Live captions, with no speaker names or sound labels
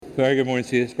Very good morning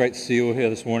to you. It's great to see you all here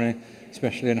this morning,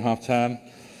 especially in half term.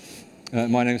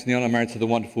 My name is Neil. I'm married to the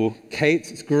wonderful Kate.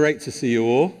 It's great to see you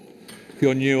all. If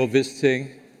you're new or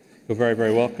visiting, you're very,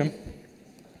 very welcome.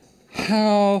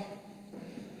 How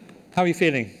are you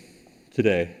feeling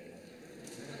today?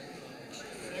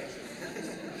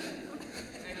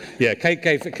 Yeah,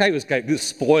 Kate was the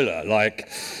spoiler. Like,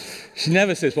 she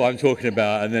never says what I'm talking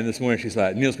about, and then this morning she's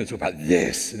like, Neil's going to talk about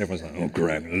this, and everyone's like, oh,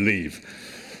 great, I'm going to leave.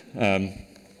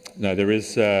 No, there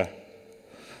is, How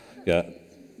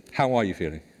are you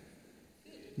feeling?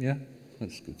 Yeah?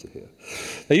 That's good to hear.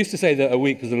 They used to say that a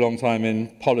week was a long time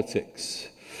in politics,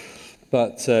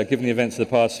 but given the events of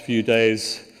the past few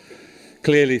days,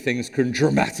 clearly things can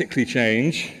dramatically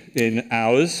change in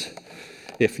hours,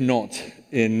 if not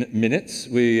in minutes.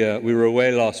 We were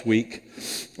away last week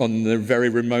on the very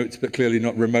remote, but clearly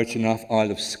not remote enough,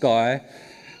 Isle of Skye,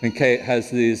 and Kate has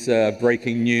these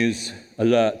breaking news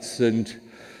alerts, and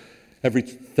every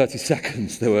 30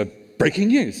 seconds there were breaking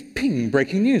news, ping,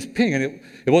 breaking news, ping. And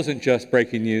it wasn't just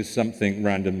breaking news, something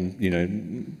random,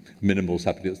 minimal's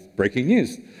happened. It was breaking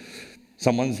news.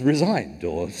 Someone's resigned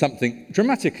or something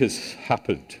dramatic has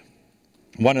happened.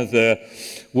 One of the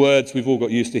words we've all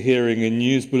got used to hearing in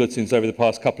news bulletins over the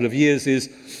past couple of years is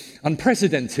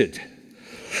unprecedented.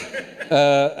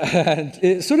 And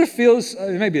it sort of feels,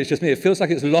 maybe it's just me, it feels like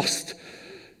it's lost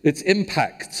its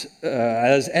impact,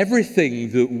 as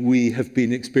everything that we have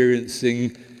been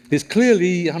experiencing is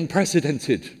clearly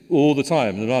unprecedented all the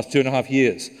time. In the last 2.5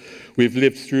 years, we've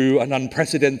lived through an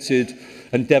unprecedented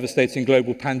and devastating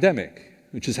global pandemic,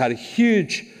 which has had a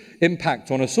huge impact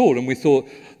on us all. And we thought,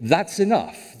 that's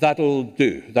enough, that'll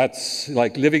do. That's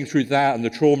like living through that and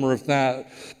the trauma of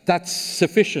that, that's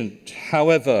sufficient.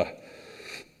 However,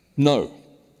 no.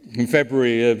 In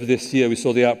February of this year, we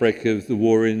saw the outbreak of the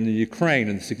war in the Ukraine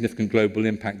and the significant global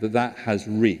impact that has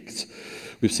wreaked.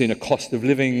 We've seen a cost of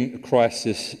living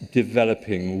crisis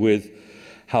developing with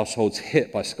households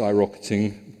hit by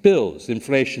skyrocketing bills.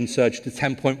 Inflation surged to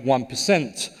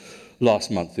 10.1%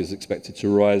 last month, is expected to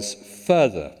rise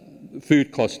further.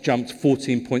 Food costs jumped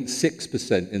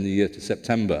 14.6% in the year to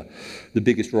September, the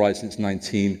biggest rise since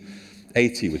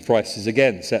 1980, with prices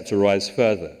again set to rise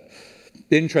further.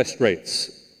 Interest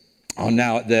rates are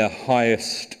now at their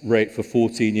highest rate for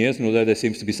 14 years, and although there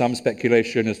seems to be some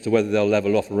speculation as to whether they'll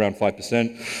level off around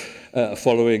 5%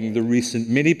 following the recent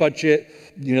mini-budget,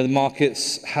 the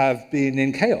markets have been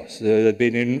in chaos. They've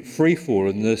been in free fall,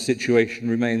 and the situation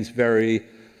remains very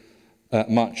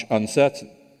much uncertain.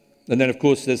 And then, of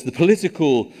course, there's the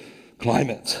political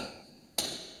climate.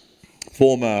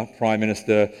 Former Prime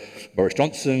Minister Boris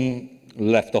Johnson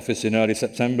left office in early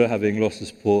September, having lost the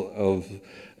support of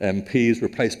MPs,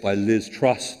 replaced by Liz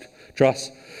Truss,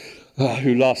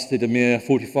 who lasted a mere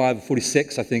 45 or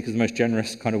 46, I think is the most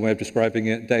generous kind of way of describing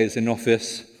it, days in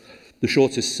office. The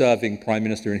shortest serving Prime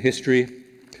Minister in history,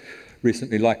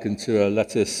 recently likened to a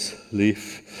lettuce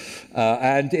leaf.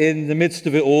 And in the midst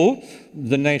of it all,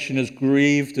 the nation has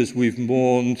grieved as we've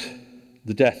mourned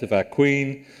the death of our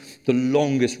Queen, the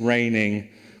longest reigning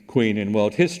Queen in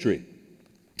world history.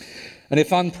 And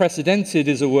if unprecedented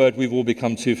is a word we've all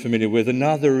become too familiar with,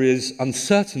 another is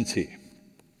uncertainty.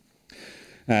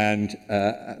 And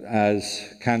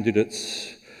as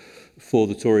candidates for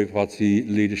the Tory party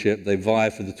leadership, they vie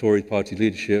for the Tory party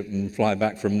leadership and fly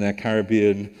back from their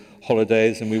Caribbean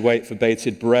holidays, and we wait for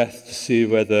bated breath to see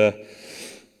whether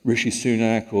Rishi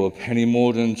Sunak or Penny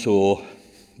Mordaunt or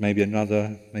maybe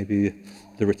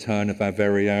the return of our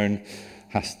very own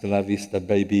hasta la vista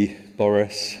baby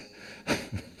Boris.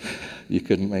 You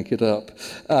couldn't make it up.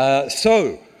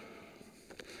 So,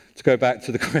 to go back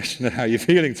to the question of how you're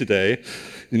feeling today,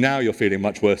 now you're feeling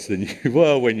much worse than you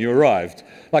were when you arrived.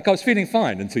 Like, I was feeling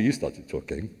fine until you started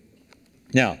talking.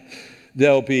 Now,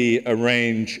 there'll be a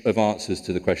range of answers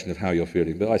to the question of how you're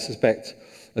feeling, but I suspect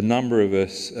for a number of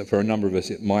us,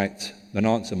 an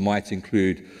answer might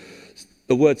include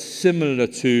a word similar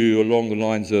to, along the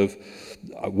lines of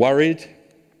worried,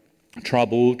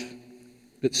 troubled,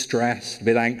 a bit stressed, a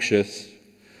bit anxious.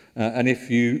 And if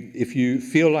you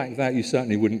feel like that, you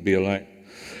certainly wouldn't be alone.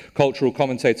 Cultural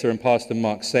commentator and pastor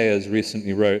Mark Sayers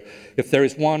recently wrote, if there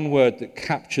is one word that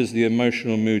captures the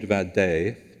emotional mood of our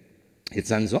day,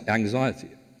 it's anxiety.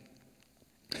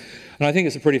 And I think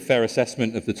it's a pretty fair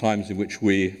assessment of the times in which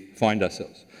we find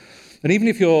ourselves. And even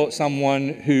if you're someone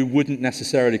who wouldn't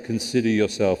necessarily consider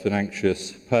yourself an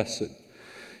anxious person,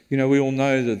 we all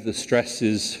know that the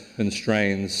stresses and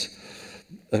strains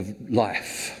of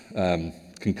life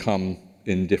can come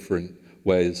in different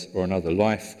ways or another.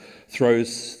 Life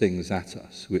throws things at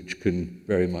us which can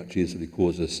very much easily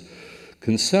cause us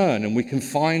concern, and we can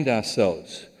find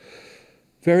ourselves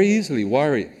very easily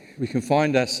worrying. We can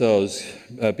find ourselves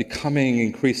becoming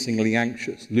increasingly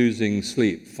anxious, losing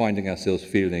sleep, finding ourselves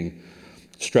feeling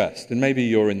stressed. And maybe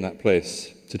you're in that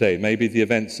place today. Maybe the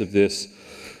events of this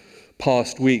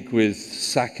past week with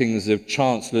sackings of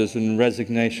chancellors and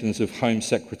resignations of home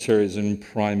secretaries and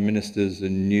prime ministers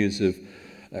and news of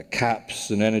caps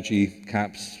and energy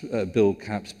caps, bill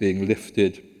caps being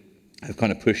lifted have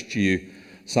kind of pushed you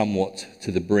somewhat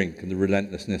to the brink, and the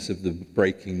relentlessness of the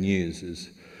breaking news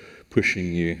is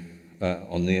pushing you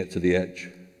to the edge.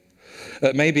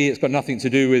 Maybe it's got nothing to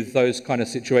do with those kind of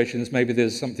situations. Maybe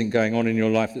there's something going on in your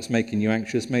life that's making you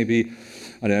anxious. Maybe,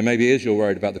 I don't know, maybe it is you're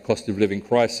worried about the cost of living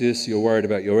crisis, you're worried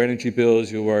about your energy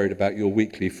bills, you're worried about your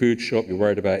weekly food shop, you're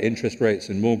worried about interest rates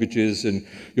and mortgages, and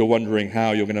you're wondering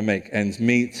how you're going to make ends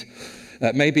meet.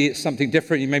 Maybe it's something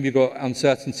different. Maybe you've got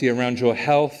uncertainty around your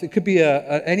health. It could be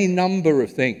any number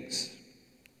of things.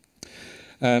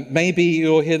 Maybe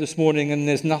you're here this morning and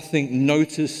there's nothing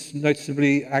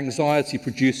noticeably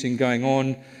anxiety-producing going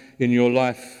on in your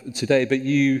life today, but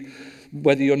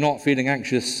whether you're not feeling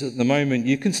anxious at the moment,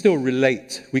 you can still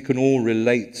relate. We can all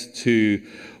relate to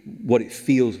what it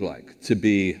feels like to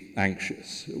be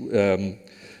anxious,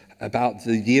 about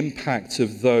the impact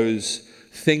of those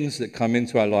things that come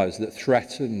into our lives that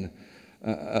threaten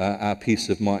our peace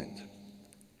of mind.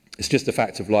 It's just a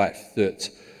fact of life that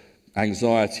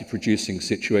anxiety-producing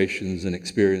situations and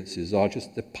experiences are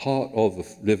just a part of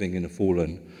living in a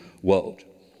fallen world.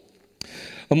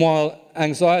 And while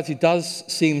anxiety does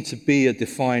seem to be a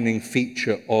defining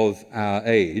feature of our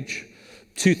age,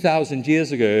 2,000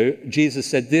 years ago, Jesus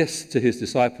said this to his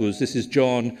disciples. This is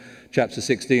John chapter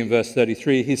 16, verse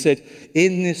 33. He said,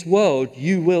 "In this world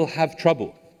you will have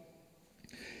trouble."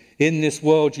 In this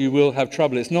world you will have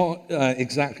trouble. It's not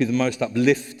exactly the most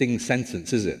uplifting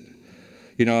sentence, is it?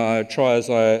 You know, try as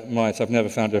I might, I've never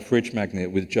found a fridge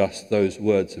magnet with just those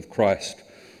words of Christ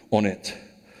on it.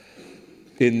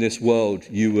 In this world,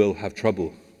 you will have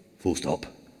trouble. Full stop.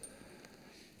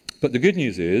 But the good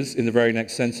news is, in the very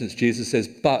next sentence, Jesus says,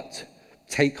 "But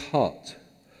take heart,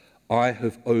 I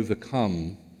have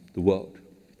overcome the world."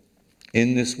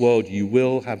 In this world, you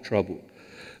will have trouble.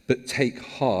 But take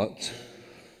heart,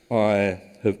 I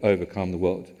have overcome the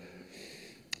world.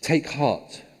 Take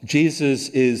heart. Jesus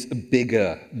is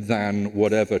bigger than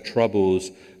whatever troubles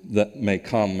that may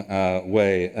come our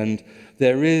way. And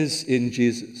there is in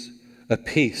Jesus a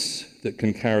peace that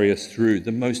can carry us through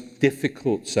the most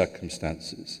difficult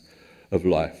circumstances of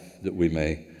life that we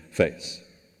may face.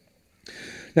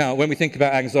 Now, when we think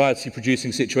about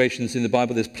anxiety-producing situations in the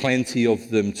Bible, there's plenty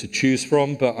of them to choose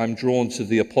from, but I'm drawn to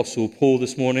the Apostle Paul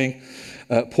this morning.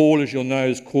 Paul, as you'll know,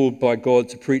 is called by God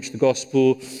to preach the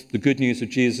gospel, the good news of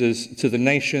Jesus, to the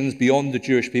nations, beyond the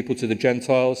Jewish people, to the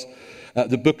Gentiles.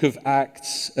 The book of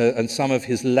Acts and some of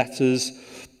his letters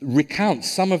recount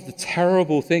some of the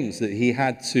terrible things that he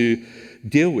had to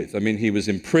deal with. I mean, he was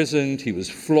imprisoned, he was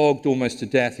flogged almost to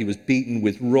death, he was beaten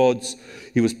with rods,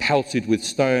 he was pelted with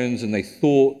stones, and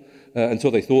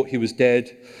until they thought he was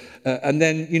dead. And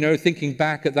then, thinking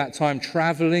back at that time,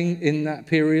 traveling in that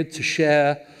period to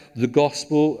share the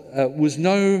gospel was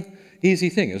no easy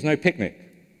thing. It was no picnic.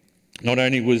 Not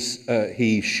only was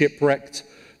he shipwrecked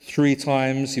 3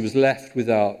 times, he was left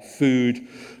without food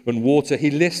and water.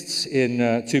 He lists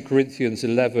in 2 Corinthians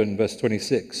 11, verse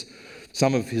 26,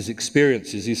 some of his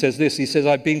experiences. He says this, he says,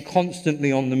 "I've been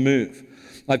constantly on the move.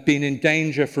 I've been in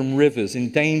danger from rivers,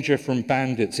 in danger from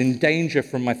bandits, in danger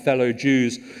from my fellow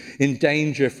Jews, in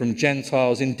danger from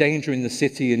Gentiles, in danger in the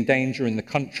city, in danger in the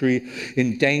country,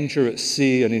 in danger at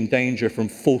sea, and in danger from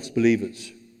false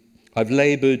believers. I've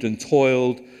labored and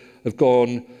toiled, I've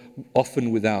gone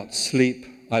often without sleep.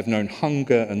 I've known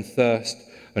hunger and thirst,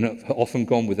 and have often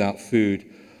gone without food.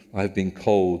 I've been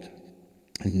cold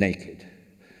and naked."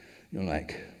 You're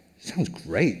like, sounds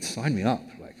great, sign me up.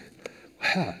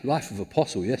 Life of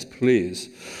apostle, yes, please.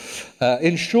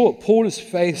 In short, Paul has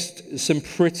faced some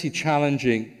pretty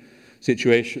challenging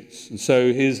situations. And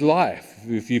so his life,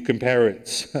 if you compare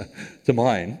it to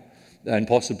mine, and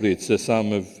possibly to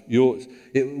some of yours,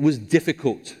 it was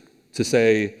difficult, to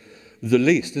say the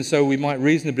least. And so we might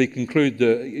reasonably conclude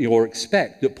that, or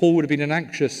expect, that Paul would have been an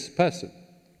anxious person.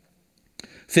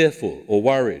 Fearful or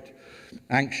worried,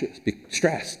 anxious,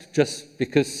 stressed, just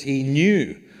because he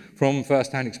knew from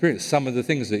first-hand experience some of the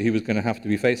things that he was going to have to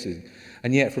be facing.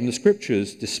 And yet from the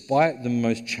scriptures, despite the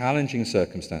most challenging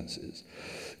circumstances,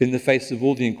 in the face of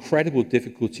all the incredible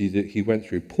difficulty that he went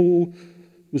through, Paul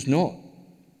was not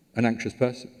an anxious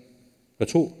person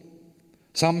at all.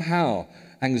 Somehow,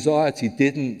 anxiety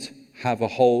didn't have a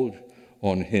hold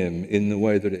on him in the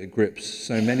way that it grips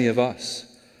so many of us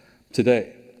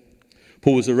today.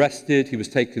 Paul was arrested. He was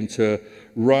taken to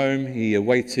Rome. He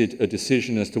awaited a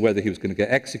decision as to whether he was going to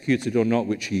get executed or not,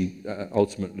 which he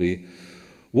ultimately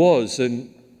was.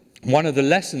 And one of the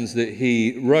lessons that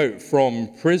he wrote from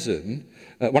prison,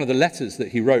 one of the letters that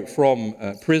he wrote from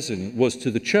prison was to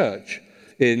the church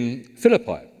in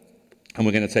Philippi. And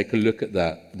we're going to take a look at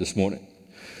that this morning.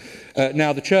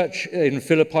 Now, the church in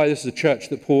Philippi, this is a church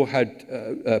that Paul had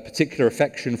a particular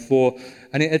affection for,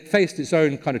 and it had faced its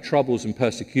own kind of troubles and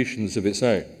persecutions of its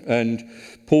own. And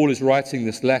Paul is writing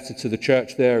this letter to the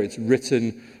church there. It's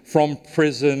written from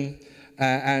prison,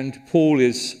 and Paul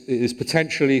is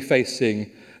potentially facing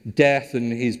death,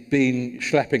 and he's been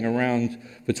schlepping around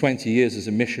for 20 years as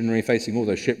a missionary, facing all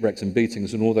those shipwrecks and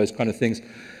beatings and all those kind of things.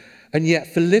 And yet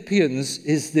Philippians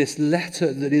is this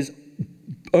letter that is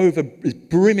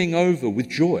brimming over with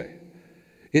joy.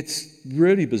 It's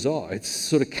really bizarre. It's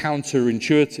sort of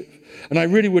counterintuitive. And I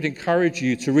really would encourage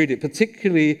you to read it,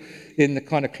 particularly in the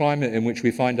kind of climate in which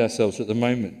we find ourselves at the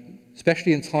moment,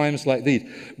 especially in times like these.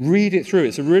 Read it through.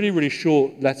 It's a really, really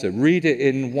short letter. Read it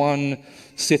in one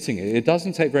sitting. It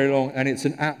doesn't take very long, and it's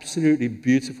an absolutely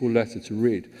beautiful letter to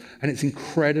read. And it's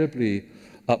incredibly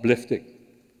uplifting.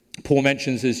 Paul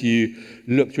mentions, as you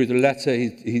look through the letter,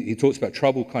 he talks about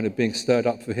trouble kind of being stirred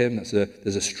up for him.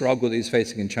 There's a struggle that he's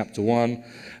facing in chapter 1.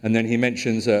 And then he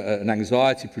mentions an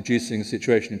anxiety-producing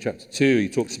situation in chapter 2. He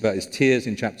talks about his tears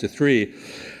in chapter 3.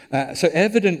 So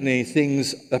evidently,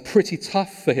 things are pretty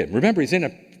tough for him. Remember, he's in a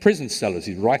prison cell as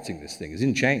he's writing this thing. He's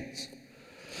in chains.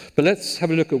 But let's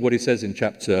have a look at what he says in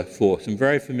chapter 4. Some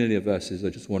very familiar verses I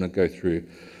just want to go through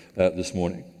this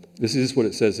morning. This is what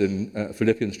it says in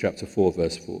Philippians chapter 4,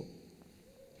 verse 4.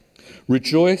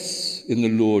 Rejoice in the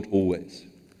Lord always.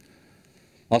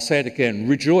 I'll say it again.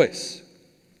 Rejoice.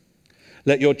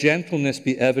 Let your gentleness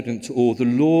be evident to all. The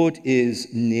Lord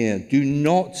is near. Do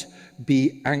not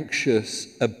be anxious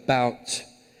about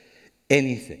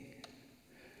anything,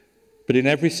 but in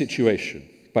every situation,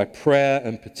 by prayer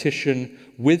and petition,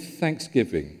 with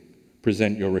thanksgiving,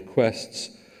 present your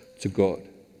requests to God.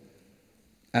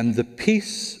 And the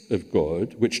peace of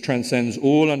God, which transcends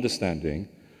all understanding,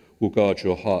 will guard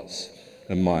your hearts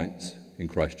and minds in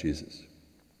Christ Jesus.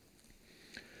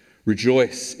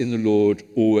 Rejoice in the Lord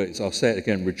always. I'll say it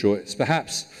again, rejoice.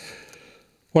 Perhaps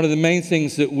one of the main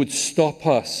things that would stop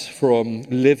us from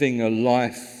living a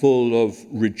life full of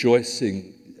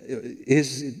rejoicing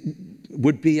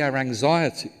would be our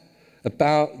anxiety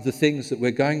about the things that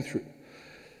we're going through.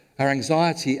 Our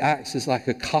anxiety acts as like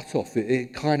a cutoff.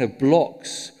 It kind of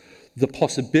blocks the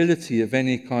possibility of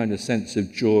any kind of sense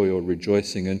of joy or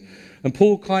rejoicing. And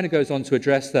Paul kind of goes on to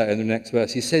address that in the next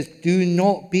verse. He says, do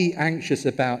not be anxious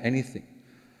about anything.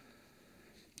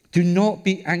 Do not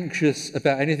be anxious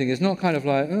about anything. It's not kind of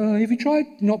like, oh, have you tried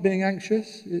not being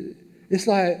anxious? It's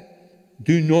like,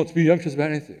 do not be anxious about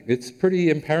anything. It's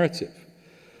pretty imperative.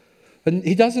 And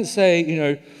he doesn't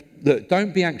say, look,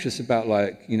 don't be anxious about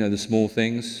the small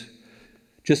things.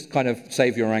 Just kind of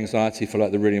save your anxiety for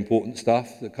the really important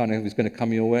stuff that kind of is going to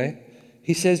come your way.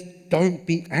 He says, don't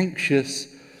be anxious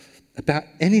about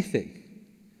anything.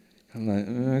 I'm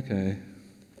like, okay.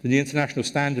 The International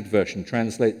Standard Version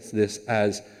translates this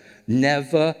as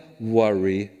never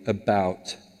worry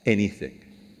about anything.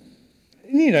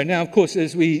 Now of course,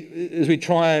 as we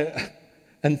try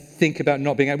and think about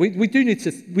not being, we do need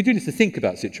to think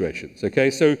about situations,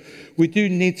 okay? So we do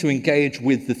need to engage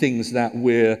with the things that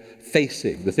we're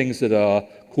facing, the things that are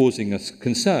causing us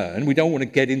concern. We don't want to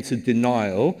get into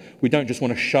denial. We don't just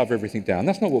want to shove everything down.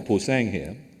 That's not what Paul's saying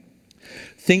here.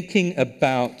 Thinking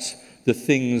about the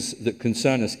things that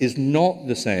concern us is not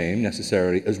the same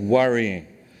necessarily as worrying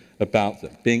about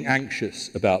them, being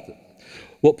anxious about them.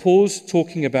 What Paul's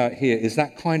talking about here is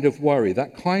that kind of worry,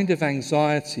 that kind of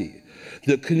anxiety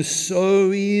that can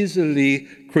so easily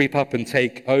creep up and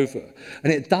take over.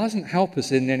 And it doesn't help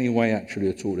us in any way actually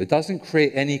at all. It doesn't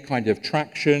create any kind of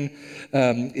traction.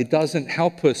 It doesn't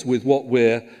help us with what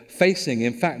we're facing.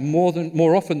 In fact,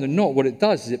 more often than not, what it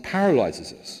does is it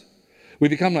paralyzes us. We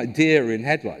become like deer in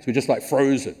headlights. We're just like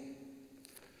frozen.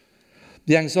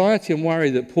 The anxiety and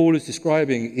worry that Paul is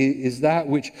describing is that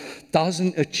which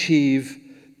doesn't achieve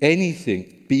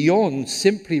anything beyond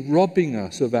simply robbing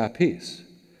us of our peace.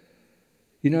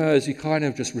 As you're kind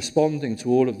of just responding to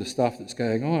all of the stuff that's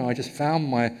going on, I just found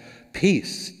my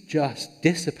peace just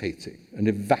dissipating and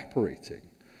evaporating.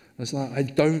 It's like, I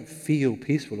don't feel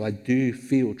peaceful. I do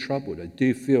feel troubled. I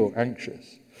do feel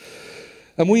anxious.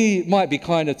 And we might be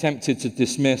kind of tempted to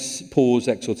dismiss Paul's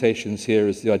exhortations here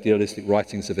as the idealistic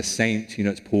writings of a saint.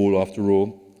 It's Paul after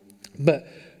all. But,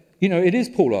 it is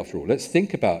Paul after all. Let's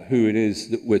think about who it is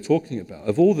that we're talking about.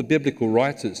 Of all the biblical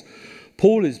writers,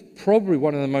 Paul is probably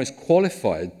one of the most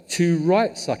qualified to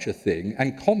write such a thing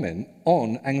and comment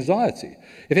on anxiety.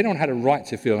 If anyone had a right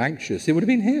to feel anxious, it would have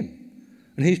been him.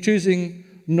 And he's choosing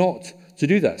not to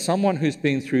do that. Someone who's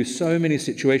been through so many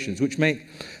situations, which make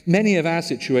many of our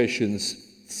situations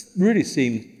really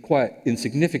seem quite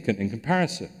insignificant in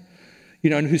comparison.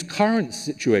 And whose current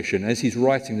situation, as he's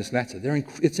writing this letter,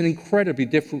 it's an incredibly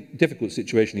difficult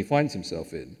situation he finds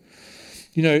himself in.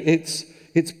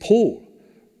 It's Paul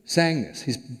saying this.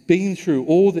 He's been through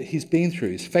all that he's been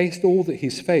through. He's faced all that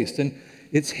he's faced. And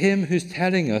it's him who's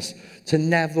telling us to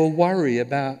never worry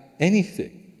about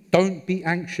anything. Don't be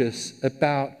anxious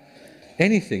about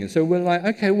anything. And so we're like,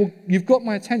 okay, well, you've got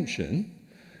my attention.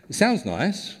 It sounds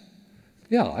nice.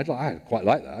 Yeah, I'd quite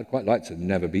like that. I'd quite like to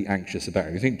never be anxious about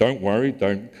anything. Don't worry,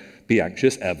 don't be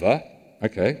anxious ever.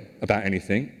 Okay, about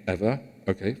anything, ever.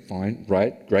 Okay, fine,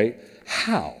 right, great.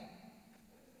 How?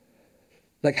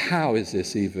 How is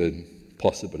this even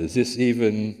possible? Is this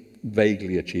even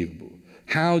vaguely achievable?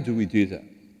 How do we do that?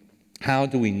 How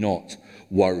do we not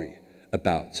worry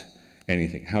about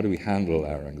anything? How do we handle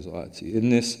our anxiety? In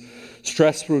this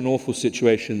stressful and awful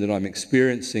situation that I'm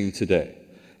experiencing today,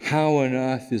 how on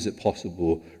earth is it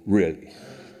possible, really,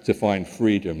 to find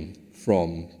freedom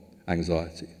from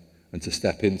anxiety and to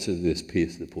step into this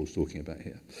peace that Paul's talking about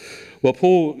here? Well,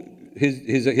 Paul,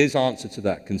 his answer to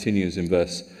that continues in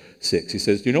verse 6. He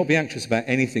says, do not be anxious about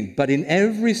anything, but in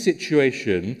every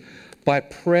situation, by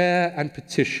prayer and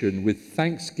petition, with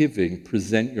thanksgiving,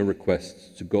 present your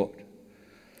requests to God.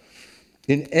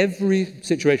 In every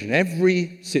situation,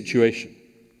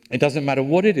 it doesn't matter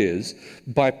what it is,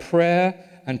 by prayer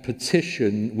and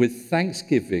petition, with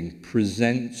thanksgiving,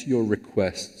 present your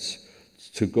requests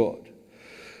to God.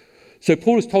 So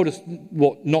Paul has told us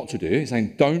what not to do. He's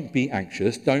saying, don't be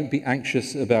anxious. Don't be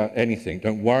anxious about anything.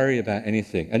 Don't worry about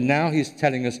anything. And now he's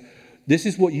telling us, this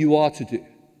is what you are to do.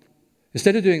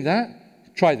 Instead of doing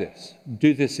that, try this.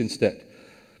 Do this instead.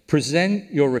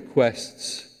 Present your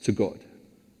requests to God.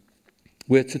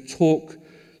 We're to talk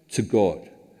to God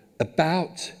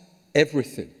about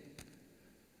everything,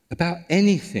 about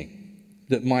anything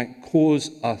that might cause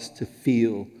us to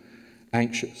feel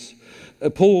anxious.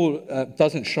 Paul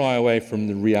doesn't shy away from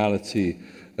the reality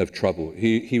of trouble.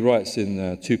 He writes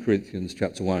in 2 Corinthians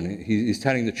chapter 1, he's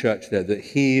telling the church there that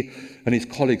he and his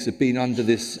colleagues have been under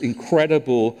this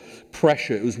incredible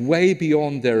pressure. It was way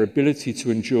beyond their ability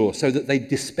to endure, so that they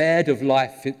despaired of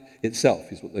life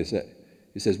itself, is what they say.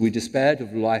 He says, we despaired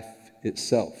of life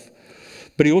itself.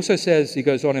 But he also says, he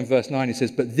goes on in verse 9, he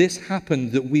says, but this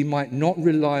happened that we might not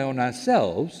rely on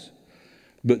ourselves,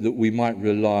 but that we might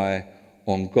rely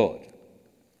on God.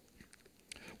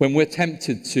 When we're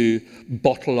tempted to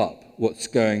bottle up what's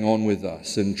going on with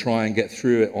us and try and get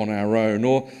through it on our own,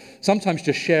 or sometimes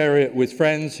just share it with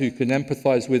friends who can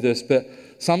empathize with us, but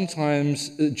sometimes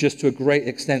just to a great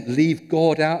extent leave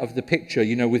God out of the picture,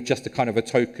 with just a kind of a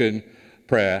token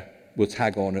prayer we'll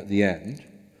tag on at the end.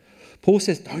 Paul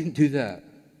says, don't do that.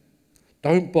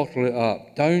 Don't bottle it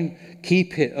up. Don't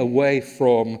keep it away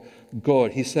from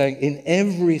God. He's saying in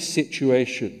every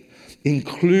situation,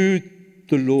 include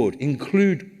the Lord,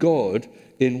 include God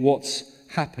in what's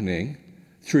happening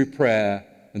through prayer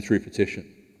and through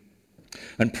petition.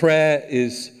 And prayer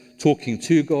is talking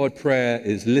to God, prayer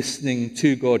is listening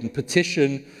to God, and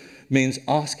petition means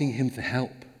asking him for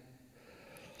help.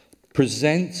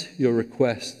 Present your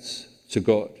requests to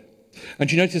God. And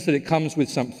you notice that it comes with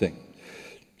something.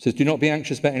 It says, do not be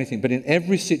anxious about anything, but in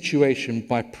every situation,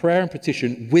 by prayer and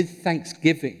petition, with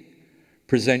thanksgiving,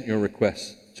 present your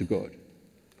requests to God.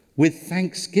 With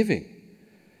thanksgiving.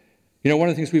 One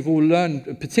of the things we've all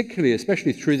learned, particularly,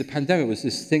 especially through the pandemic, was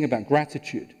this thing about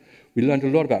gratitude. We learned a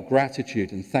lot about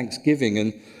gratitude and thanksgiving,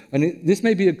 and this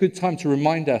may be a good time to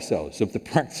remind ourselves of the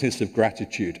practice of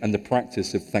gratitude and the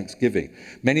practice of thanksgiving.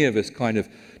 Many of us kind of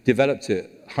developed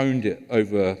it, honed it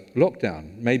over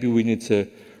lockdown. Maybe we need to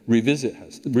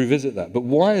revisit that. But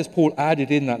why has Paul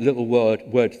added in that little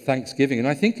word thanksgiving? And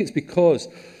I think it's because,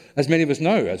 as many of us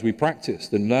know, as we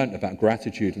practiced and learned about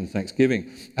gratitude and thanksgiving,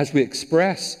 as we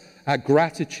express our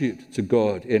gratitude to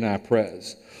God in our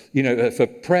prayers, for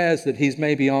prayers that he's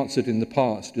maybe answered in the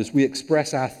past, as we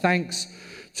express our thanks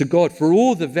to God for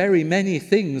all the very many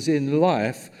things in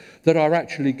life that are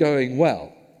actually going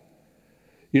well.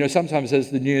 Sometimes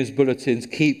as the news bulletins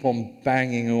keep on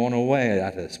banging on away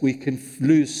at us, we can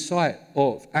lose sight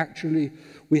of, actually,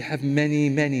 we have many,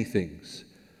 many things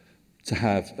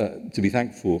to be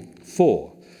thankful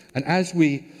for. And as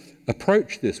we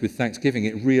approach this with thanksgiving,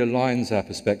 it realigns our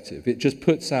perspective. It just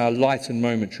puts our light and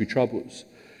momentary troubles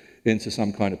into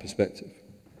some kind of perspective.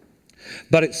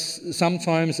 But it's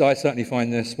sometimes, I certainly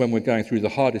find this when we're going through the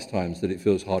hardest times, that it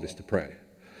feels hardest to pray.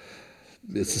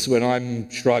 This is when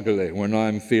I'm struggling, when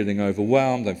I'm feeling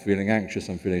overwhelmed, I'm feeling anxious,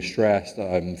 I'm feeling stressed,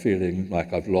 I'm feeling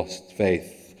like I've lost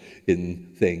faith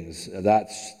in things.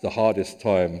 That's the hardest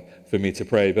time for me to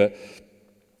pray. But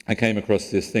I came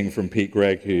across this thing from Pete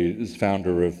Greig, who is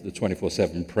founder of the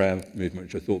 24/7 prayer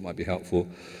movement, which I thought might be helpful.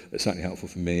 It's certainly helpful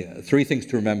for me. 3 things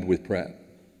to remember with prayer.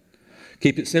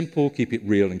 Keep it simple, keep it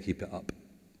real, and keep it up.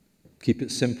 Keep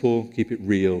it simple, keep it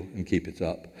real, and keep it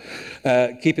up.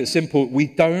 Keep it simple. We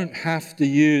don't have to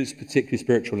use particularly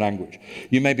spiritual language.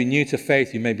 You may be new to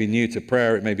faith, you may be new to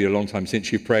prayer, it may be a long time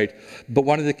since you've prayed, but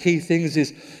one of the key things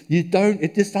is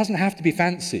it just doesn't have to be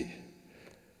fancy.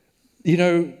 You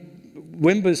know,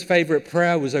 Wimber's favorite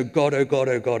prayer was, "Oh God, oh God,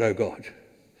 oh God, oh God."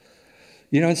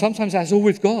 You know, and sometimes that's all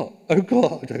we've got. Oh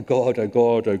God, oh God, oh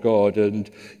God, oh God. And,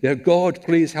 God,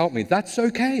 please help me. That's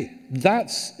okay.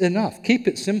 That's enough. Keep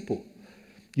it simple.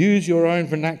 Use your own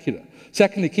vernacular.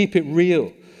 Secondly, keep it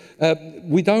real.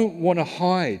 We don't want to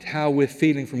hide how we're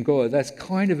feeling from God. That's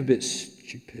kind of a bit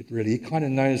stupid, really. He kind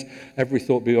of knows every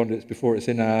thought beyond it before it's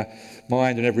in our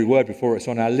mind and every word before it's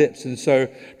on our lips. And so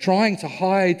trying to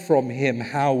hide from him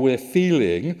how we're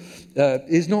feeling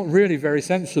is not really very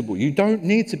sensible. You don't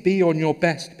need to be on your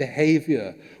best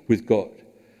behavior with God.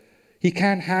 He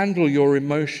can handle your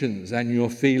emotions and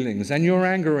your feelings and your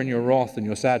anger and your wrath and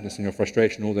your sadness and your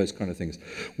frustration, all those kind of things.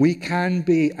 We can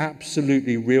be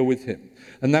absolutely real with him.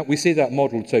 And that we see that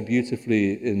modeled so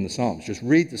beautifully in the Psalms. Just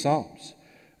read the Psalms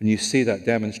and you see that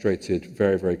demonstrated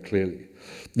very, very clearly.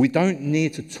 We don't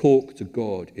need to talk to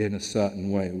God in a certain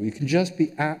way. We can just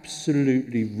be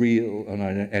absolutely real and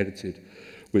unedited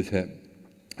with him.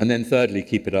 And then thirdly,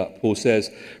 keep it up. Paul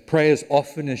says, pray as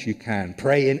often as you can.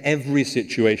 Pray in every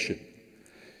situation.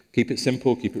 Keep it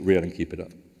simple, keep it real, and keep it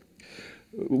up.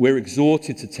 We're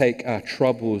exhorted to take our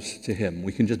troubles to him.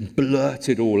 We can just blurt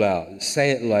it all out,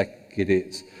 say it like it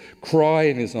is, cry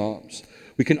in his arms.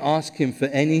 We can ask him for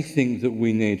anything that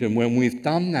we need. And when we've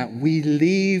done that, we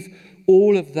leave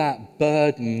all of that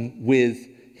burden with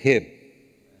him.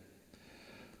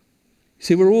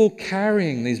 See, we're all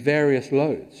carrying these various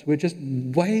loads. We're just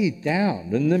weighed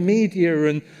down. And the media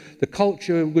and the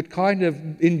culture would kind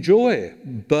of enjoy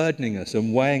burdening us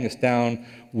and weighing us down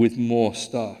with more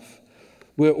stuff.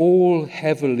 We're all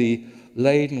heavily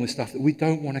laden with stuff that we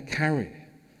don't want to carry.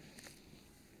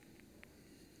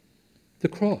 The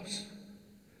cross.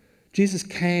 Jesus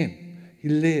came, he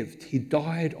lived, he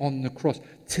died on the cross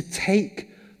to take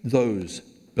those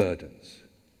burdens.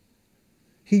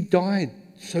 He died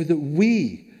so that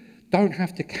we don't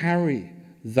have to carry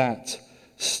that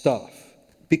stuff.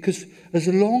 Because as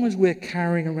long as we're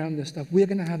carrying around this stuff, we're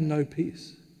going to have no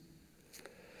peace.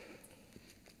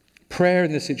 Prayer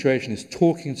in this situation is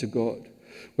talking to God,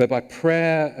 whereby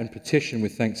prayer and petition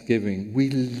with thanksgiving, we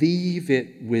leave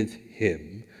it with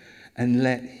him and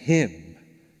let him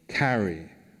carry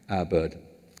our burden.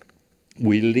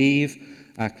 We leave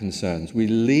our concerns. We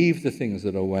leave the things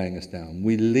that are weighing us down.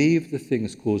 We leave the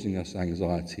things causing us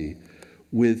anxiety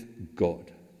with God.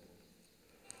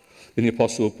 In the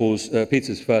Apostle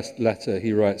Peter's first letter,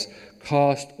 he writes,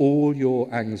 cast all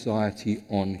your anxiety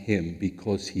on him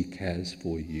because he cares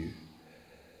for you.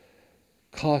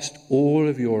 Cast all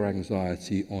of your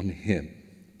anxiety on him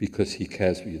because he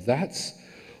cares for you. That's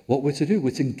what we're to do.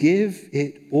 We're to give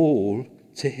it all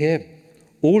to him.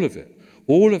 All of it.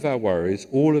 All of our worries,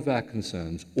 all of our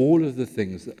concerns, all of the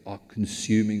things that are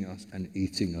consuming us and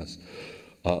eating us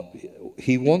up.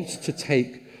 He wants to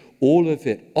take all of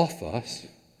it off us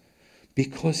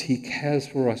because he cares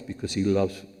for us, because he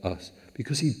loves us,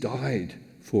 because he died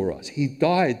for us. He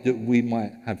died that we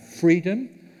might have freedom,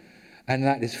 and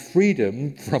that is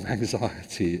freedom from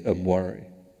anxiety and worry.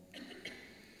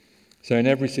 So in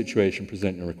every situation,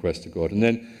 present your request to God. And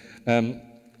then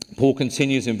Paul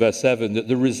continues in verse 7 that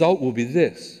the result will be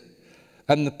this.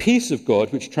 And the peace of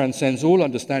God, which transcends all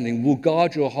understanding, will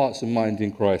guard your hearts and mind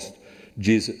in Christ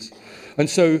Jesus. And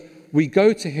so we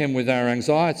go to him with our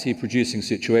anxiety-producing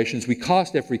situations. We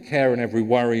cast every care and every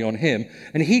worry on him.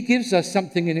 And he gives us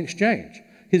something in exchange.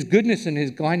 His goodness and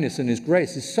his kindness and his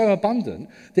grace is so abundant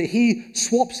that he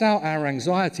swaps out our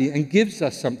anxiety and gives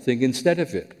us something instead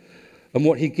of it. And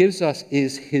what he gives us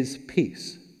is his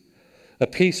peace. A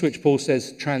peace which Paul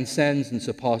says transcends and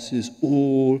surpasses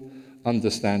all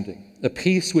understanding. A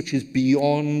peace which is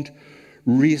beyond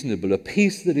reasonable. A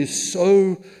peace that is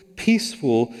so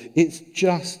peaceful, it's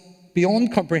just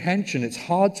beyond comprehension. It's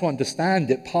hard to understand.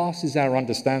 It passes our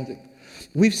understanding.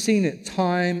 We've seen it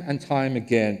time and time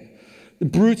again,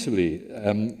 brutally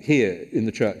here in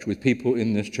the church, with people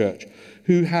in this church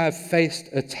who have faced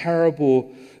a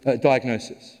terrible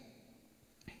diagnosis,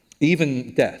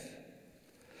 even death,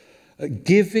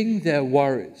 giving their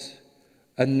worries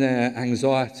and their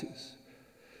anxieties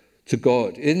to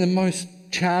God in the most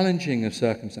challenging of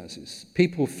circumstances,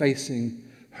 people facing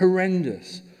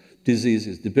horrendous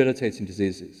diseases, debilitating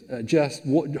diseases,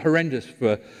 horrendous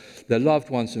for their loved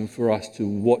ones and for us to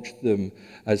watch them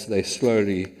as they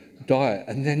slowly die,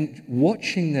 and then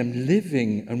watching them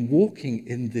living and walking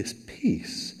in this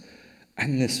peace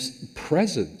and this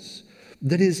presence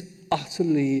that is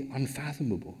utterly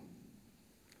unfathomable.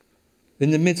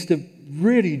 In the midst of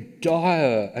really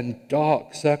dire and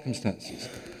dark circumstances,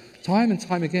 time and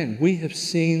time again, we have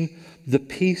seen the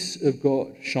peace of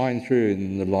God shine through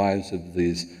in the lives of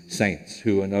these saints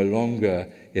who are no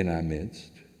longer in our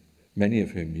midst, many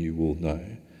of whom you will know.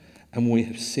 And we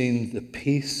have seen the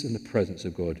peace and the presence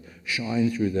of God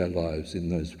shine through their lives in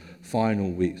those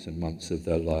final weeks and months of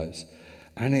their lives.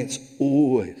 And it's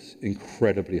always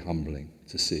incredibly humbling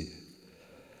to see.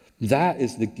 That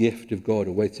is the gift of God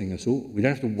awaiting us all. We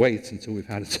don't have to wait until we've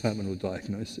had a terminal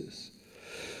diagnosis.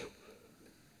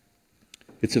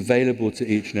 It's available to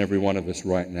each and every one of us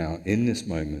right now, in this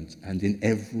moment and in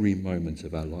every moment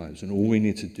of our lives. And all we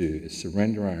need to do is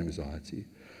surrender our anxiety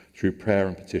through prayer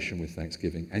and petition with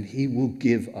thanksgiving, and he will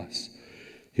give us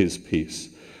his peace.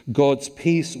 God's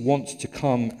peace wants to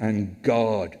come and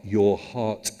guard your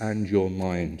heart and your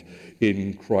mind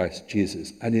in Christ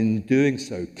Jesus. And in doing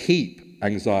so, keep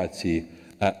anxiety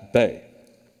at bay.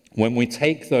 When we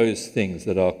take those things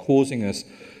that are causing us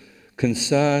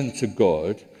concern to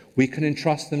God, we can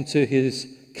entrust them to his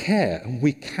care, and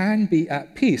we can be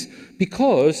at peace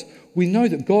because we know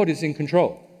that God is in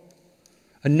control.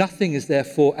 And nothing is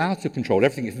therefore out of control.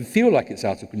 Everything can feel like it's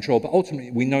out of control, but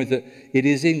ultimately we know that it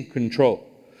is in control.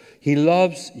 He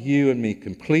loves you and me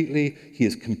completely. He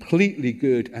is completely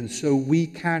good, and so we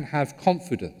can have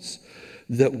confidence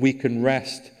that we can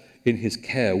rest in his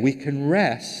care. We can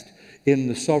rest in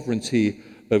the sovereignty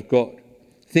of God.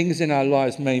 Things in our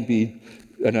lives may be,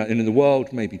 and in the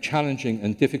world may be challenging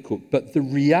and difficult, but the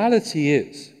reality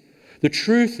is, the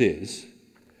truth is,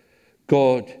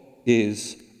 God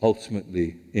is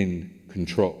ultimately in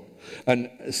control. And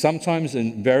sometimes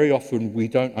and very often we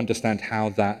don't understand how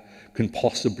that can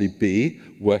possibly be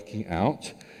working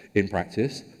out in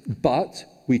practice, but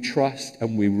we trust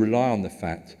and we rely on the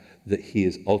fact that he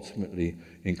is ultimately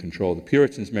in control. The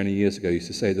Puritans many years ago used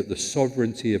to say that the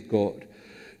sovereignty of God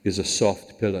is a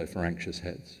soft pillow for anxious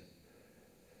heads.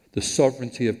 The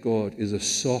sovereignty of God is a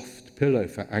soft pillow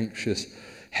for anxious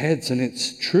heads, and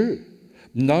it's true.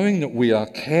 Knowing that we are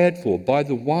cared for by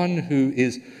the one who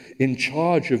is in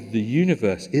charge of the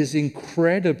universe is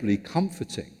incredibly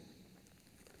comforting.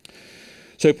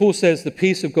 So Paul says the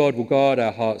peace of God will guard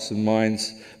our hearts and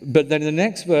minds. But then in the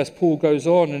next verse, Paul goes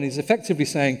on and he's effectively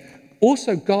saying,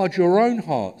 also guard your own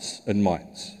hearts and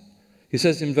minds. He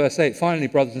says in verse 8, finally,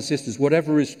 brothers and sisters,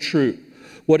 whatever is true,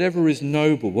 whatever is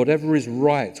noble, whatever is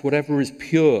right, whatever is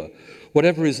pure,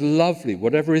 whatever is lovely,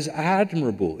 whatever is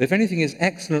admirable, if anything is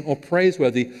excellent or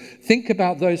praiseworthy, think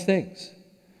about those things.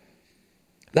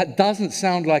 That doesn't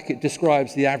sound like it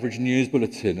describes the average news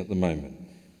bulletin at the moment.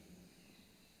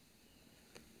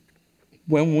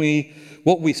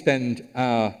 What we spend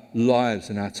our lives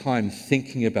and our time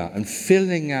thinking about and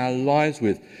filling our lives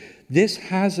with, this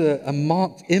has a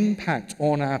marked impact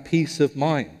on our peace of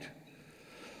mind.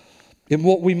 In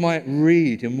what we might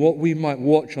read, in what we might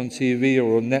watch on TV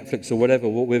or on Netflix or whatever,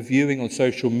 what we're viewing on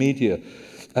social media,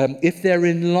 if they're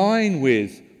in line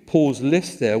with Paul's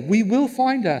list there, we will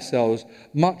find ourselves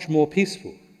much more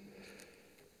peaceful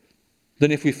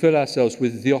than if we fill ourselves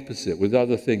with the opposite, with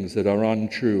other things that are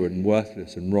untrue and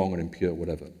worthless and wrong and impure,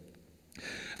 whatever.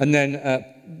 And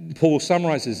then Paul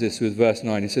summarizes this with verse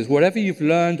 9. He says, whatever you've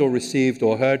learned or received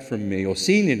or heard from me or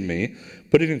seen in me,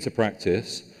 put it into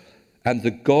practice, and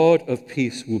the God of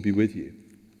peace will be with you.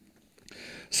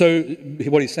 So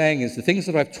what he's saying is the things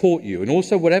that I've taught you, and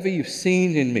also whatever you've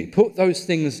seen in me, put those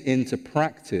things into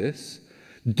practice,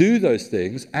 do those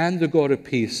things, and the God of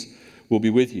peace will be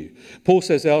with you. Paul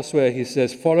says elsewhere, he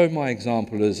says, follow my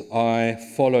example as I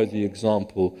follow the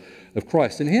example of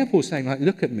Christ. And here Paul's saying,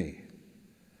 look at me.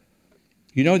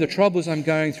 You know the troubles I'm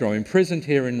going through. I'm imprisoned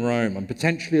here in Rome. I'm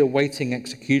potentially awaiting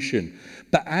execution.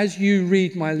 But as you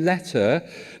read my letter,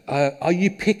 are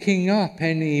you picking up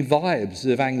any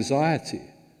vibes of anxiety?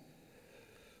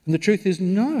 And the truth is,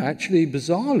 no, actually,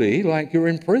 bizarrely, you're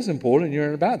in prison, Paul, and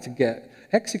you're about to get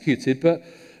executed, but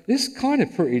this kind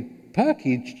of pretty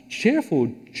perky, cheerful,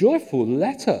 joyful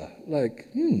letter.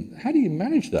 How do you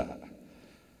manage that?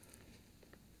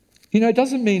 It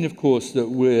doesn't mean, of course, that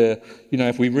we're,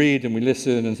 if we read and we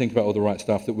listen and think about all the right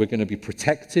stuff, that we're going to be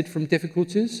protected from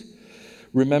difficulties.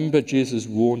 Remember, Jesus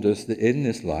warned us that in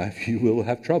this life you will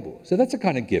have trouble. So that's a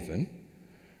kind of given,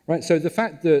 right? So the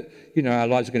fact that, our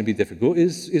lives are going to be difficult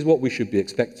is what we should be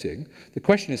expecting. The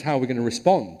question is how we're going to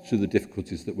respond to the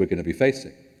difficulties that we're going to be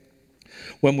facing.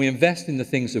 When we invest in the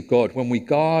things of God, when we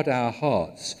guard our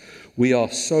hearts, we are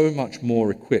so much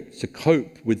more equipped to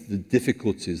cope with the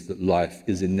difficulties that life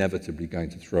is inevitably going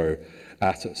to throw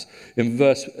at us. In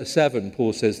verse 7,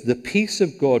 Paul says, "The peace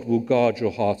of God will guard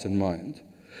your heart and mind."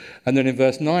 And then in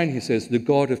verse 9, he says, "The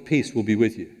God of peace will be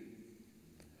with you."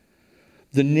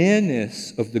 The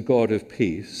nearness of the God of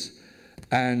peace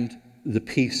and the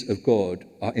peace of God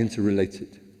are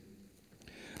interrelated.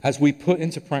 As we put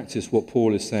into practice what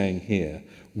Paul is saying here,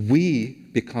 we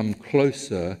become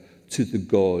closer to the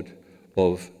God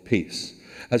of peace.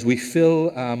 As we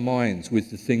fill our minds with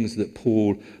the things that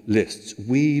Paul lists,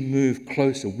 we move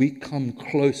closer, we come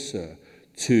closer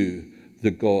to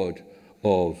the God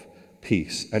of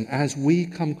peace. And as we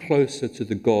come closer to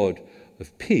the God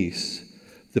of peace,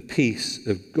 the peace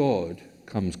of God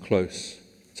comes close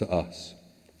to us.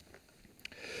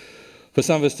 For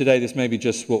some of us today, this may be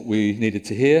just what we needed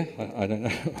to hear. I don't know.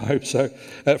 I hope so.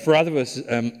 For other of us,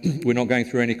 we're not going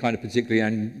through any kind of particularly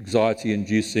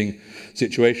anxiety-inducing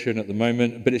situation at the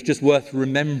moment, but it's just worth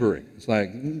remembering. It's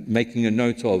like making a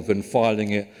note of and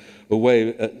filing it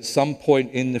away. At some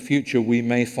point in the future, we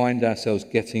may find ourselves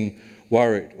getting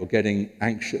worried or getting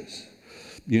anxious.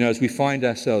 As we find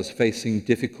ourselves facing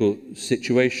difficult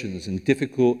situations and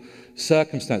difficult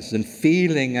circumstances and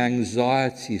feeling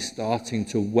anxiety starting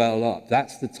to well up,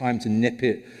 that's the time to nip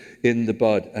it in the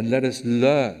bud and let us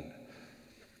learn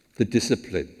the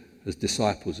discipline as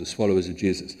disciples, as followers of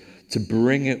Jesus, to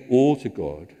bring it all to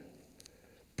God,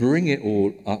 bring it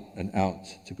all up and out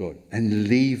to God, and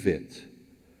leave it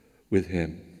with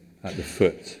him at the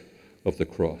foot of the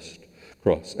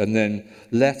cross. And then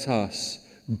let us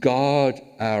guard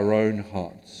our own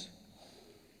hearts.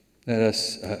 Let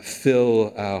us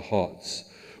fill our hearts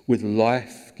with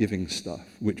life-giving stuff,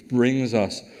 which brings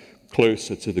us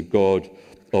closer to the God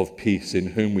of peace, in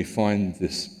whom we find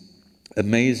this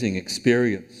amazing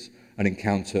experience and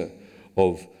encounter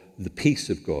of the peace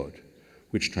of God,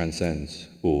 which transcends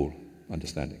all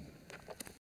understanding.